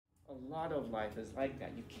A lot of life is like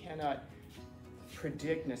that. You cannot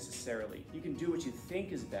predict necessarily. You can do what you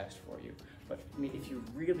think is best for you, but I mean, if you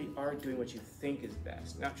really are doing what you think is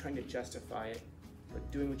best, not trying to justify it, but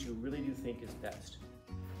doing what you really do think is best.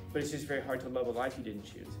 But it's just very hard to love a life you didn't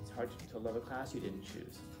choose. It's hard to love a class you didn't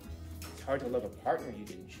choose. It's hard to love a partner you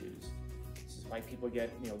didn't choose. This is why people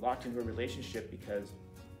get, locked into a relationship because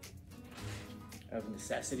of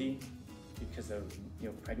necessity, because of,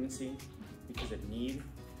 pregnancy, because of need,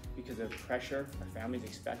 because of pressure, our families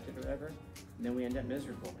expect it or whatever, and then we end up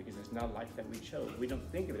miserable because it's not a life that we chose. We don't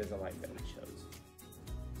think of it as a life that we chose.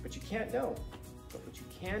 But you can't know. But what you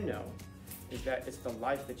can know is that it's the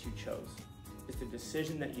life that you chose. It's the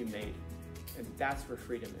decision that you made, and that's where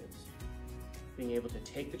freedom is. Being able to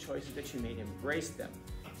take the choices that you made, embrace them,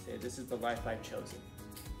 say, this is the life I've chosen,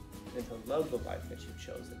 and to love the life that you've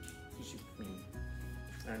chosen.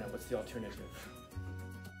 I don't know, what's the alternative?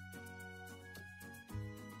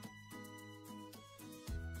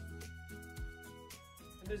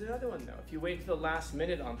 There's another one though. If you wait till the last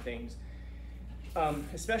minute on things,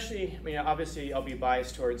 especially, obviously I'll be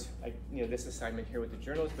biased towards this assignment here with the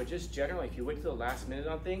journals, but just generally, if you wait till the last minute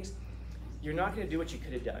on things, you're not going to do what you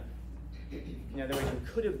could have done. In other words,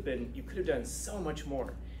 you could have done so much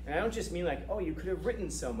more. And I don't just mean like, oh, you could have written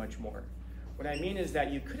so much more. What I mean is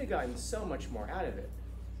that you could have gotten so much more out of it.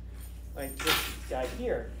 Like this guy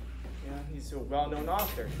here, he's a well-known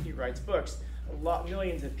author. He writes books.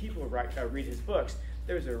 Millions of people read his books.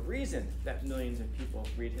 There's a reason that millions of people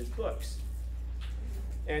read his books.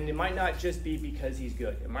 And it might not just be because he's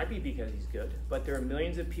good. It might be because he's good, but there are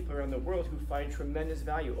millions of people around the world who find tremendous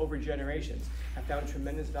value over generations, have found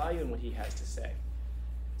tremendous value in what he has to say.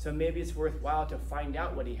 So maybe it's worthwhile to find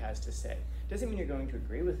out what he has to say. Doesn't mean you're going to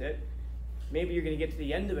agree with it. Maybe you're going to get to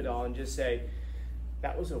the end of it all and just say,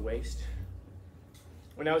 that was a waste.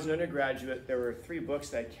 When I was an undergraduate, there were 3 books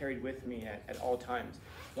that I carried with me at all times.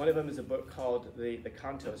 One of them is a book called The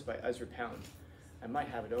Cantos by Ezra Pound. I might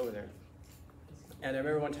have it over there. And I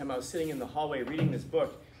remember one time I was sitting in the hallway reading this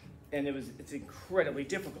book, and it's incredibly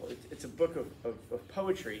difficult. It's a book of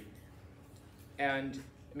poetry. And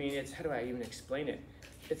how do I even explain it?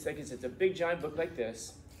 It's a big giant book like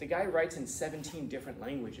this. The guy writes in 17 different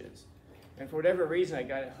languages. And for whatever reason, I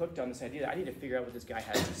got hooked on this idea that I need to figure out what this guy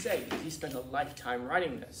has to say, because he spent a lifetime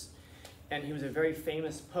writing this. And he was a very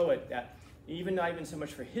famous poet that, not even so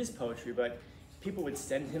much for his poetry, but people would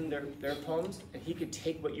send him their poems, and he could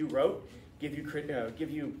take what you wrote, give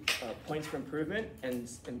you points for improvement, and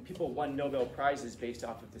people won Nobel Prizes based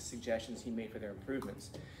off of the suggestions he made for their improvements.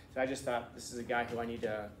 So I just thought, this is a guy who I need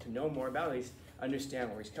to know more about, at least understand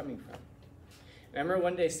where he's coming from. And I remember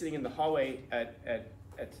one day sitting in the hallway I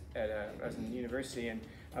was in university, and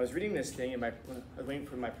I was reading this thing, and I was waiting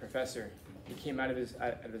for my professor. He came out of his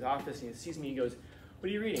office, and he sees me, and he goes, what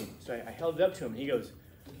are you reading? So I held it up to him, and he goes,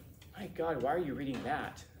 my God, why are you reading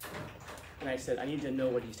that? And I said, I need to know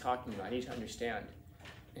what he's talking about. I need to understand.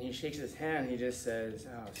 And he shakes his hand, and he just says,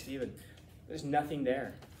 oh, Stephen, there's nothing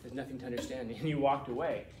there. There's nothing to understand. And he walked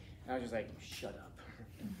away. And I was just like, shut up.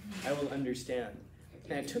 I will understand.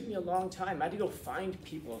 And it took me a long time. I had to go find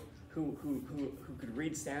people who could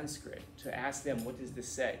read Sanskrit to ask them, what does this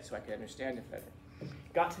say, so I could understand it better.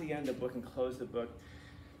 Got to the end of the book and closed the book.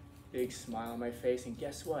 Big smile on my face, and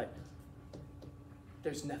guess what?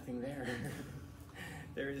 There's nothing there.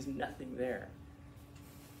 There is nothing there.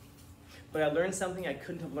 But I learned something I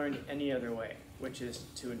couldn't have learned any other way, which is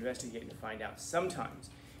to investigate and find out.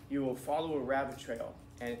 Sometimes you will follow a rabbit trail,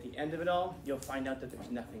 and at the end of it all, you'll find out that there's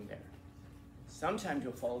nothing there. Sometimes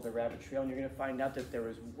you'll follow the rabbit trail, and you're going to find out that there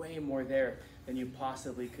was way more there than you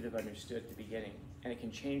possibly could have understood at the beginning. And it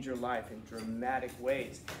can change your life in dramatic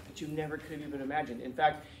ways that you never could have even imagined. In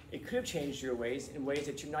fact, it could have changed your ways in ways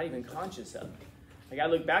that you're not even conscious of. Like, I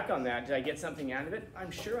look back on that, did I get something out of it?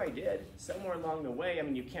 I'm sure I did. Somewhere along the way,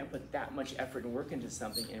 you can't put that much effort and work into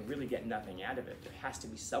something and really get nothing out of it. There has to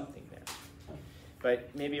be something there. But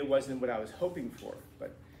maybe it wasn't what I was hoping for.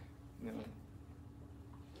 But,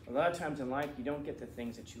 a lot of times in life, you don't get the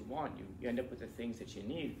things that you want. You end up with the things that you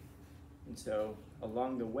need. And so,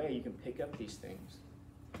 along the way, you can pick up these things.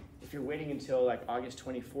 If you're waiting until like August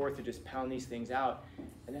 24th to just pound these things out,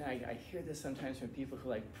 and then I hear this sometimes from people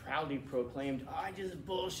who proudly proclaimed, oh, I just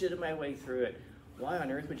bullshitted my way through it. Why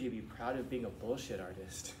on earth would you be proud of being a bullshit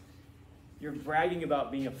artist? You're bragging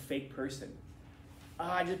about being a fake person. Oh,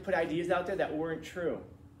 I just put ideas out there that weren't true.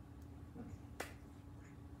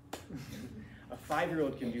 A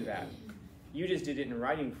 5-year-old can do that. You just did it in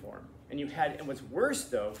writing form. And what's worse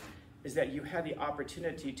though, is that you had the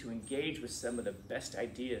opportunity to engage with some of the best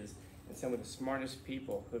ideas and some of the smartest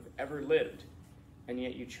people who have ever lived. and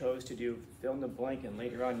yet you chose to do fill in the blank, and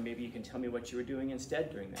later on maybe you can tell me what you were doing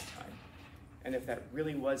instead during that time. And if that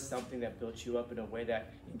really was something that built you up in a way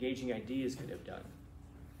that engaging ideas could have done.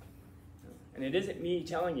 And it isn't me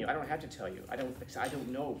telling you. I don't have to tell you. I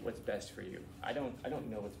don't know what's best for you. I don't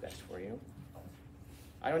know what's best for you.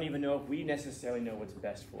 I don't even know if we necessarily know what's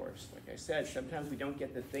best for us. Like I said, sometimes we don't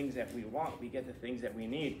get the things that we want. We get the things that we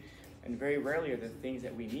need. And very rarely are the things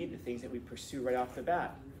that we need the things that we pursue right off the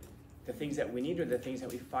bat. The things that we need are the things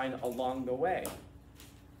that we find along the way.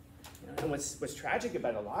 And what's tragic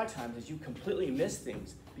about it a lot of times is you completely miss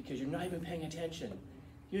things because you're not even paying attention.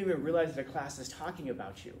 You don't even realize that a class is talking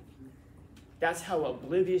about you. That's how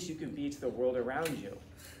oblivious you can be to the world around you.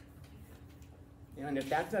 And if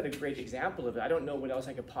that's not a great example of it, I don't know what else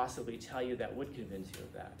I could possibly tell you that would convince you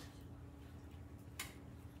of that.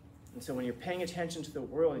 And so when you're paying attention to the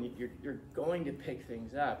world and you're going to pick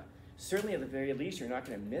things up, certainly at the very least, you're not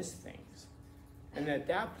going to miss things. And at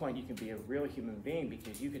that point, you can be a real human being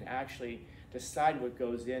because you can actually decide what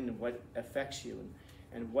goes in and what affects you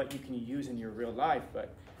and what you can use in your real life.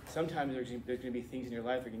 But sometimes there's going to be things in your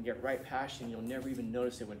life that can get right past you and you'll never even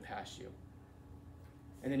notice it went past you.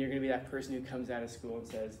 And then you're going to be that person who comes out of school and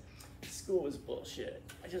says, school was bullshit.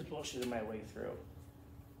 I just bullshitted my way through.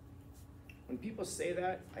 When people say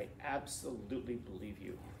that, I absolutely believe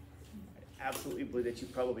you. I absolutely believe that you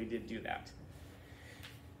probably did do that.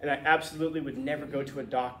 And I absolutely would never go to a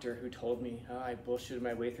doctor who told me, oh, I bullshitted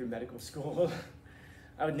my way through medical school.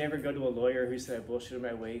 I would never go to a lawyer who said I bullshitted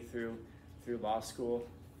my way through law school.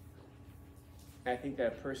 And I think that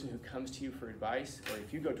a person who comes to you for advice, or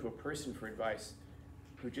if you go to a person for advice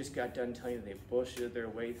who just got done telling you they bullshitted their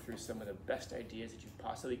way through some of the best ideas that you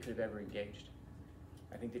possibly could have ever engaged,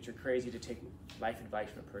 I think that you're crazy to take life advice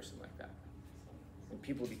from a person like that. And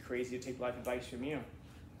people would be crazy to take life advice from you.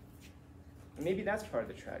 And maybe that's part of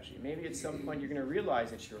the tragedy. Maybe at some point you're going to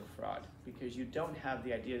realize that you're a fraud because you don't have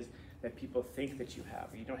the ideas that people think that you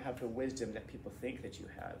have, or you don't have the wisdom that people think that you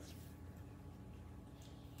have.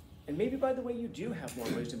 And maybe, by the way, you do have more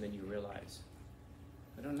wisdom than you realize.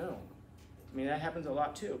 I don't know. I mean, that happens a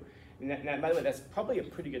lot too. And by the way, that's probably a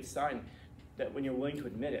pretty good sign that when you're willing to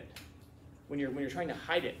admit it, when you're trying to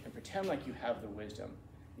hide it and pretend like you have the wisdom,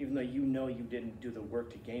 even though you know you didn't do the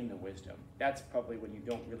work to gain the wisdom, that's probably when you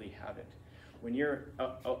don't really have it. When you're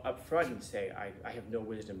up front and say, I have no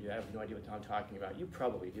wisdom, dude, I have no idea what I'm talking about, you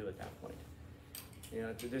probably do at that point. You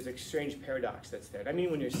know, there's a strange paradox that's there. I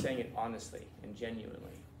mean when you're saying it honestly and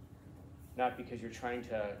genuinely, not because you're trying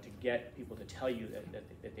to get people to tell you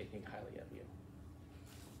that they think highly of you.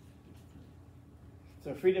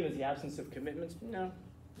 So freedom is the absence of commitments? No.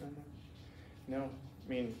 I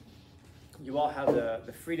mean, you all have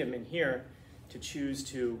the freedom in here to choose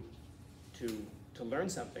to learn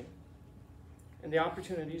something. And the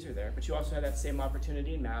opportunities are there, but you also have that same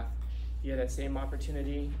opportunity in math. You have that same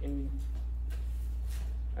opportunity in,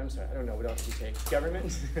 I'm sorry, I don't know, what else you take?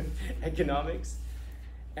 Government, economics.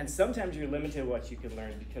 And sometimes you're limited what you can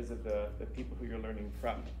learn because of the people who you're learning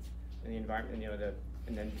from and the environment,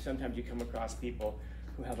 and then sometimes you come across people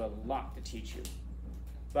who have a lot to teach you.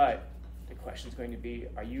 But the question is going to be,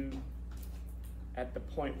 are you at the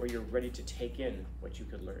point where you're ready to take in what you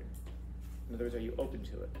could learn? In other words, are you open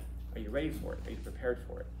to it? Are you ready for it? Are you prepared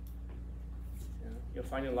for it? You'll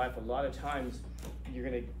find in life a lot of times you're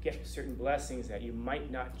going to get certain blessings that you might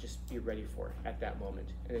not just be ready for at that moment.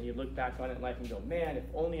 And then you look back on it in life and go, man, if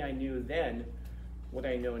only I knew then what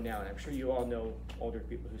I know now. And I'm sure you all know older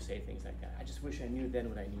people who say things like that. I just wish I knew then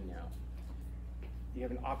what I knew now. You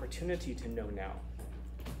have an opportunity to know now.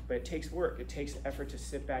 But it takes work. It takes effort to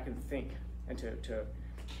sit back and think and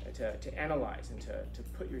to analyze and to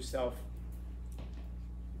put yourself,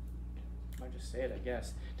 I'll just say it, I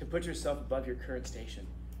guess, to put yourself above your current station,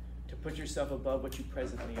 to put yourself above what you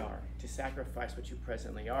presently are, to sacrifice what you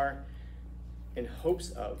presently are in hopes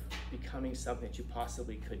of becoming something that you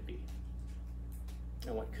possibly could be.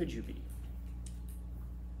 And what could you be?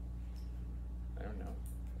 I don't know.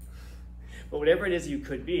 But whatever it is you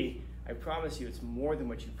could be, I promise you it's more than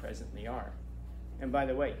what you presently are. And by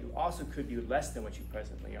the way, you also could be less than what you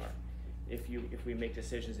presently are if we make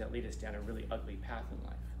decisions that lead us down a really ugly path in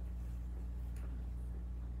life.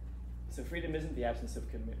 So freedom isn't the absence of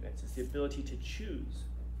commitments. It's the ability to choose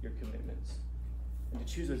your commitments and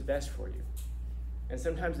to choose what's best for you. And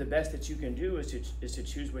sometimes the best that you can do is to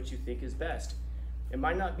choose what you think is best. It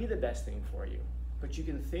might not be the best thing for you, but you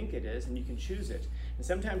can think it is and you can choose it. And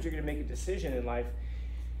sometimes you're going to make a decision in life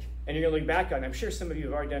and you're going to look back on it. I'm sure some of you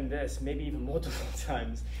have already done this, maybe even multiple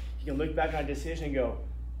times. You can look back on a decision and go,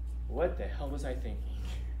 what the hell was I thinking?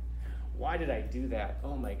 Why did I do that?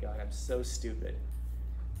 Oh my God, I'm so stupid.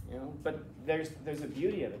 You know, but there's a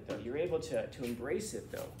beauty of it though. You're able to embrace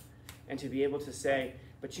it though, and to be able to say,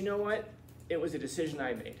 but you know what? It was a decision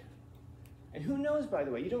I made. And who knows, by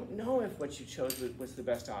the way, you don't know if what you chose was the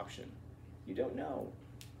best option. You don't know.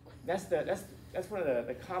 That's one of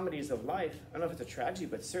the comedies of life. I don't know if it's a tragedy,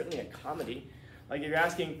 but certainly a comedy. Like you're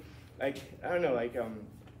asking, like, I don't know, like,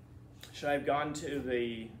 should I have gone to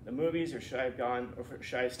the movies, or should I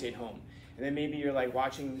have stayed home? And then maybe you're like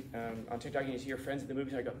watching on TikTok and you see your friends at the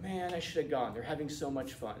movies and I go, man, I should have gone. They're having so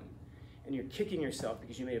much fun. And you're kicking yourself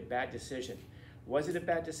because you made a bad decision. Was it a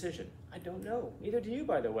bad decision? I don't know. Neither do you,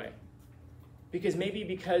 by the way. Because maybe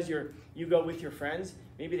because you go with your friends,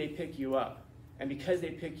 maybe they pick you up. And because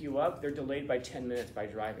they pick you up, they're delayed by 10 minutes by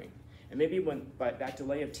driving. And maybe but that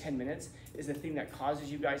delay of 10 minutes is the thing that causes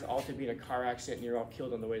you guys all to be in a car accident and you're all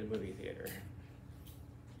killed on the way to the movie theater.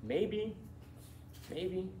 Maybe.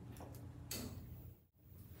 Maybe.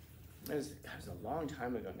 It was a long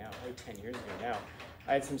time ago now, probably 10 years ago now.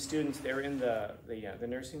 I had some students, they were in the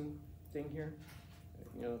nursing thing here,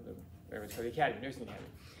 you know, the academy, nursing academy.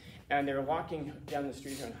 And they were walking down the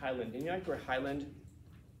street here on Highland. And you know like where Highland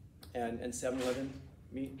and 7-Eleven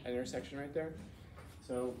meet, an intersection right there?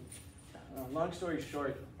 So, long story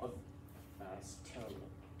short, it's terrible.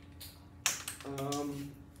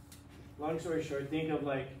 Long story short, think of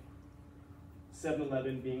like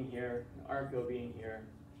 7-Eleven being here, Arco being here,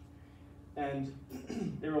 and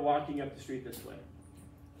they were walking up the street this way.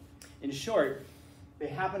 In short, they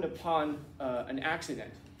happened upon an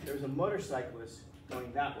accident. There was a motorcyclist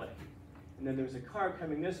going that way, and then there was a car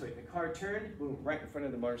coming this way. The car turned, boom, right in front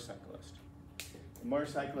of the motorcyclist. The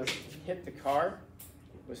motorcyclist hit the car,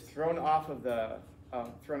 was thrown off of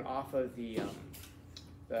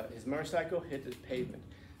his motorcycle, hit the pavement.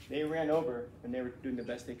 They ran over, and they were doing the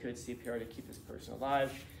best they could, CPR, to keep this person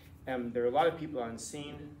alive. And there were a lot of people on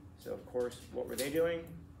scene, so of course, what were they doing?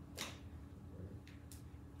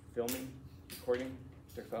 Filming, recording,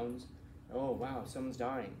 their phones. Oh wow, someone's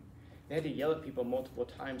dying. They had to yell at people multiple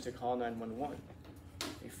times to call 911.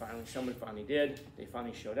 Someone finally did. They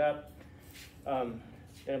finally showed up. They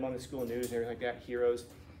had them on the school news and everything like that, heroes.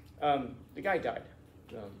 The guy died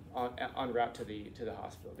en route to the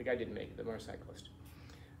hospital. The guy didn't make it, the motorcyclist.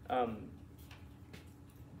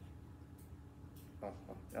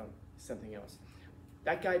 Something else.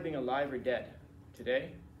 That guy being alive or dead today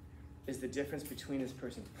is the difference between this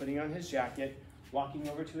person putting on his jacket, walking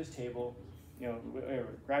over to his table, you know,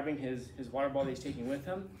 grabbing his water bottle he's taking with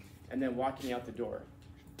him, and then walking out the door,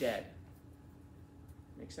 dead.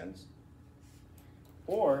 Make sense?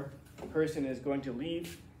 Or a person is going to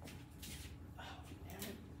leave, oh, damn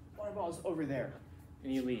it, water bottle's over there,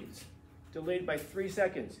 and he leaves. Delayed by 3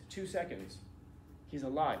 seconds, 2 seconds, he's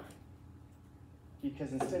alive.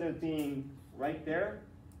 Because instead of being right there,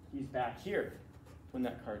 he's back here when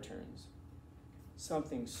that car turns.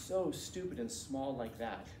 Something so stupid and small like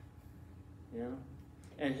that, you know?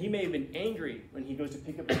 And he may have been angry when he goes to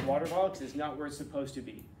pick up his water bottle because it's not where it's supposed to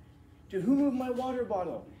be. Dude, who moved my water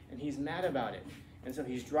bottle? And he's mad about it. And so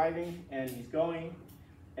he's driving and he's going,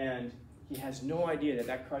 and he has no idea that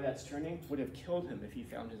that car that's turning would have killed him if he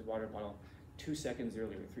found his water bottle 2 seconds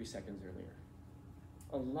earlier, 3 seconds earlier.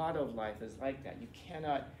 A lot of life is like that. You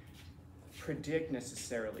cannot predict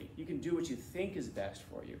necessarily. You can do what you think is best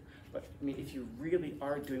for you, but I mean, if you really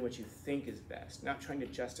are doing what you think is best, not trying to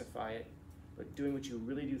justify it, but doing what you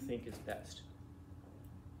really do think is best.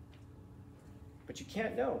 But you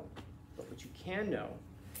can't know. But what you can know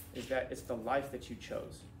is that it's the life that you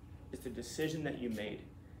chose. It's the decision that you made,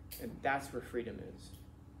 and that's where freedom is.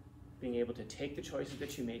 Being able to take the choices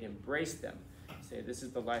that you made, embrace them, say, this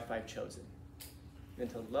is the life I've chosen. Then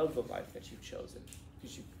to love the life that you've chosen.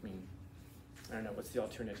 Because I don't know, what's the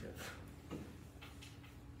alternative?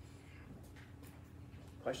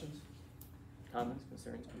 Questions? Comments,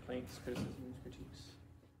 concerns, complaints, criticisms, critiques?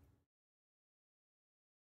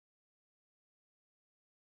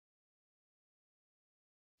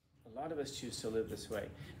 A lot of us choose to live this way.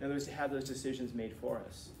 In other words, to have those decisions made for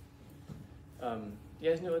us. You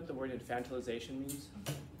guys know what the word infantilization means?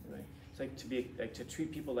 Anyway, it's like to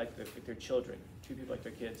treat people like their children, treat people like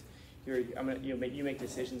their kids. You make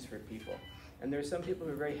decisions for people. And there's some people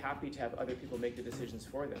who are very happy to have other people make the decisions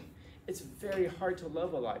for them. It's very hard to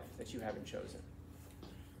love a life that you haven't chosen.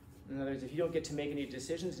 In other words, if you don't get to make any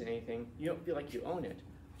decisions in anything, you don't feel like you own it.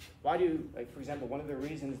 Why do, like, for example, one of the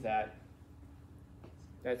reasons that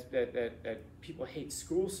people hate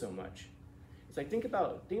school so much, it's like, think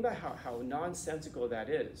about how nonsensical that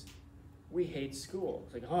is. We hate school.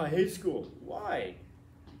 It's like, oh, I hate school. Why?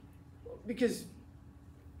 Because,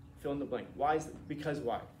 fill in the blank. Why? Because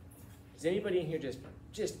why? Does anybody in here just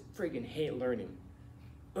friggin' hate learning?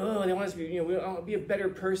 Oh, they want us to be, we want to be a better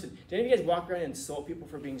person. Did any of you guys walk around and insult people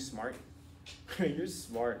for being smart? You're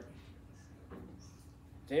smart.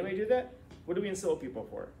 Did anybody do that? What do we insult people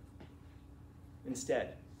for?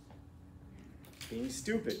 Instead, being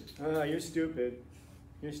stupid. Oh, you're stupid.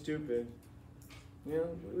 You're stupid.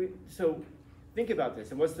 So think about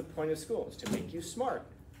this. And what's the point of school? It's to make you smart.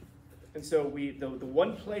 And so the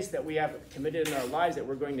one place that we have committed in our lives that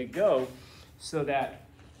we're going to go so that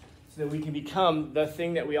we can become the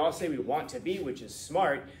thing that we all say we want to be, which is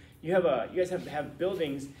smart. You guys have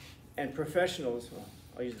buildings and professionals, well,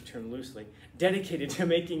 I'll use the term loosely, dedicated to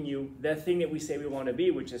making you the thing that we say we want to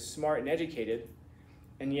be, which is smart and educated.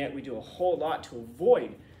 And yet we do a whole lot to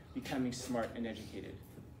avoid becoming smart and educated.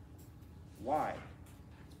 Why?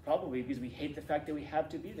 It's probably because we hate the fact that we have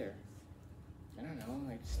to be there. I don't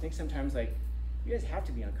know, I just think sometimes you guys have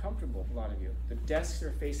to be uncomfortable, a lot of you. The desks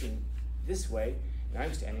are facing this way, and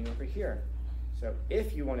I'm standing over here. So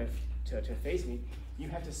if you want to face me, you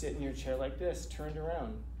have to sit in your chair like this, turned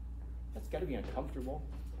around. That's got to be uncomfortable.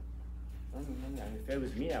 If it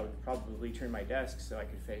was me, I would probably turn my desk so I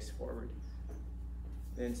could face forward.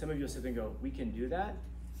 Then some of you will sit there and go, we can do that?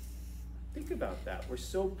 Think about that. We're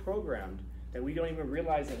so programmed that we don't even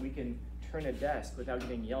realize that we can turn a desk without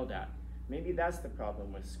getting yelled at. Maybe that's the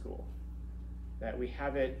problem with school. That we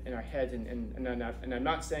have it in our heads, and I'm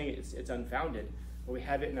not saying it's unfounded, but we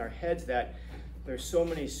have it in our heads that there's so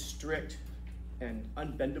many strict and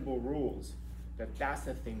unbendable rules that's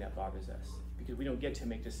the thing that bothers us, because we don't get to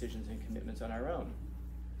make decisions and commitments on our own.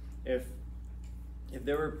 If you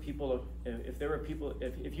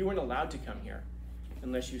weren't allowed to come here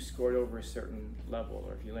unless you scored over a certain level,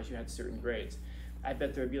 or unless you had certain grades, I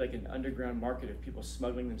bet there would be like an underground market of people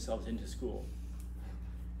smuggling themselves into school.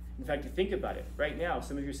 In fact, to think about it, right now,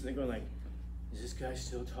 some of you are sitting there going like, is this guy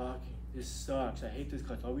still talking? This sucks, I hate this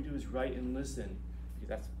class. All we do is write and listen, because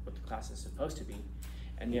that's what the class is supposed to be.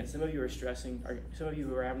 And yet some of you are stressing, or some of you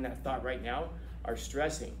who are having that thought right now are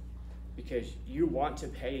stressing because you want to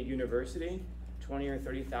pay a university $20,000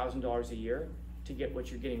 or $30,000 a year to get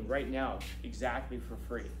what you're getting right now exactly for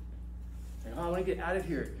free. Like, oh, I want to get out of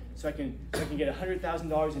here so I can get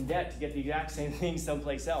 $100,000 in debt to get the exact same thing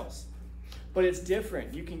someplace else. But it's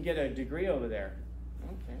different. You can get a degree over there.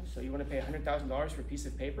 Okay, so you want to pay $100,000 for a piece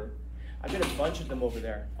of paper? I've got a bunch of them over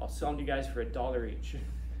there. I'll sell them to you guys for $1 each.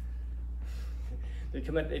 I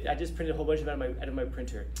just printed a whole bunch of them out of my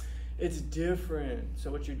printer. It's different. So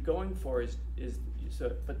what you're going for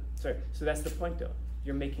so that's the point though.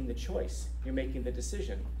 You're making the choice. You're making the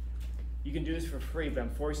decision. You can do this for free, but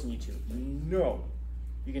I'm forcing you to. No.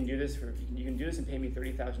 You can do this and pay me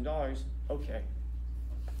 $30,000. Okay.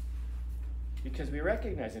 Because we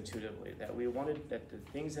recognize intuitively that the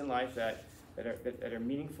things in life that are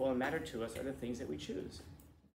meaningful and matter to us are the things that we choose.